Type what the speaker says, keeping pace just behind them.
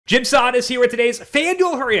Jim Sonis here with today's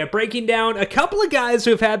FanDuel Hurry Up, breaking down a couple of guys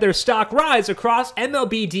who have had their stock rise across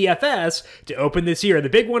MLB DFS to open this year. The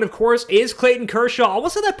big one, of course, is Clayton Kershaw.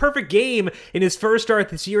 Almost had that perfect game in his first start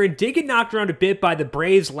this year and did get knocked around a bit by the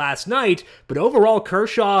Braves last night, but overall,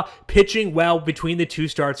 Kershaw pitching well between the two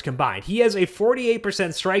starts combined. He has a 48%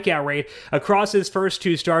 strikeout rate across his first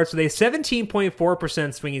two starts with a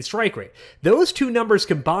 17.4% swinging strike rate. Those two numbers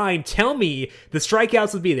combined tell me the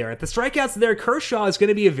strikeouts will be there. If the strikeouts are there, Kershaw is going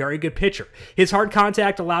to be a very good pitcher. His hard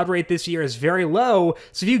contact allowed rate this year is very low,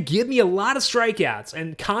 so if you give me a lot of strikeouts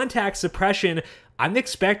and contact suppression, I'm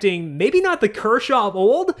expecting maybe not the Kershaw of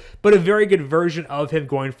old, but a very good version of him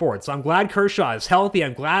going forward. So I'm glad Kershaw is healthy.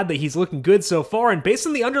 I'm glad that he's looking good so far. And based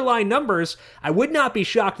on the underlying numbers, I would not be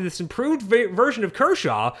shocked if this improved version of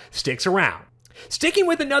Kershaw sticks around. Sticking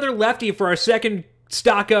with another lefty for our second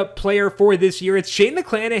stock up player for this year, it's Shane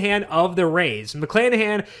McClanahan of the Rays.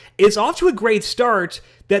 McClanahan is off to a great start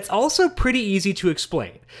that's also pretty easy to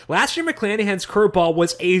explain. Last year, McClanahan's curveball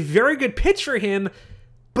was a very good pitch for him,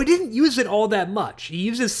 but didn't use it all that much. He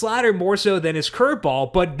used his slider more so than his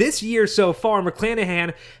curveball, but this year so far,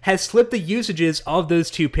 McClanahan has flipped the usages of those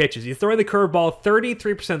two pitches. He's throwing the curveball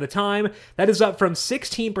 33% of the time. That is up from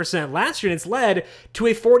 16% last year, and it's led to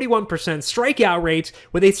a 41% strikeout rate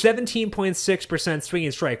with a 17.6%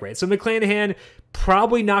 swinging strike rate. So McClanahan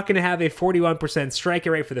probably not going to have a 41%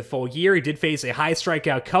 strikeout rate for the full year. He did face a high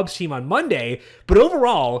strikeout Cubs team on Monday, but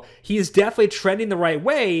overall, he is definitely trending the right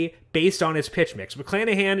way based on his pitch mix.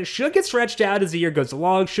 McClanahan should get stretched out as the year goes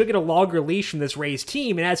along, should get a longer leash from this Rays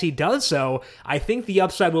team, and as he does so, I think the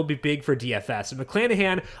upside will be big for DFS. And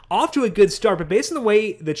McClanahan off to a good start, but based on the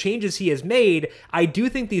way the changes he has made, I do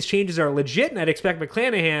think these changes are legit, and I'd expect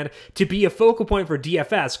McClanahan to be a focal point for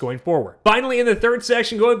DFS going forward. Finally, in the third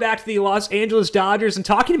section, going back to the Los Angeles Dodgers and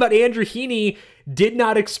talking about Andrew Heaney. Did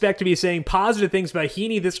not expect to be saying positive things about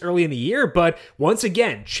Heaney this early in the year, but once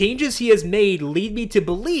again, changes he has made lead me to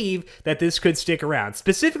believe that this could stick around.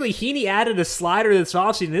 Specifically, Heaney added a slider this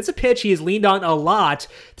offseason. It's a pitch he has leaned on a lot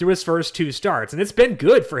through his first two starts, and it's been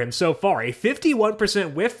good for him so far. A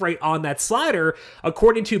 51% whiff rate on that slider,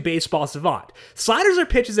 according to Baseball Savant. Sliders are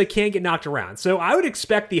pitches that can't get knocked around, so I would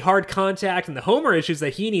expect the hard contact and the homer issues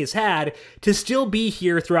that Heaney has had to still be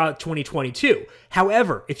here throughout 2022.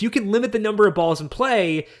 However, if you can limit the number of balls in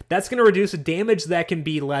play, that's going to reduce the damage that can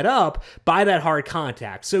be let up by that hard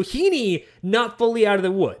contact. So Heaney, not fully out of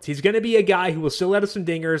the woods. He's going to be a guy who will still let up some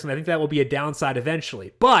dingers, and I think that will be a downside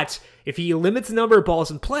eventually. But if he limits the number of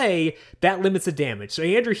balls in play, that limits the damage. So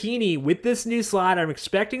Andrew Heaney, with this new slide, I'm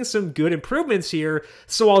expecting some good improvements here.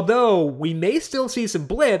 So although we may still see some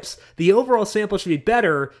blips, the overall sample should be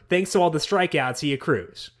better thanks to all the strikeouts he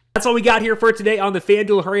accrues. That's all we got here for today on the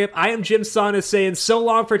FanDuel Hurry Up. I am Jim Sonis saying so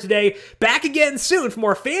long for today. Back again soon for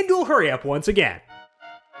more FanDuel Hurry Up once again.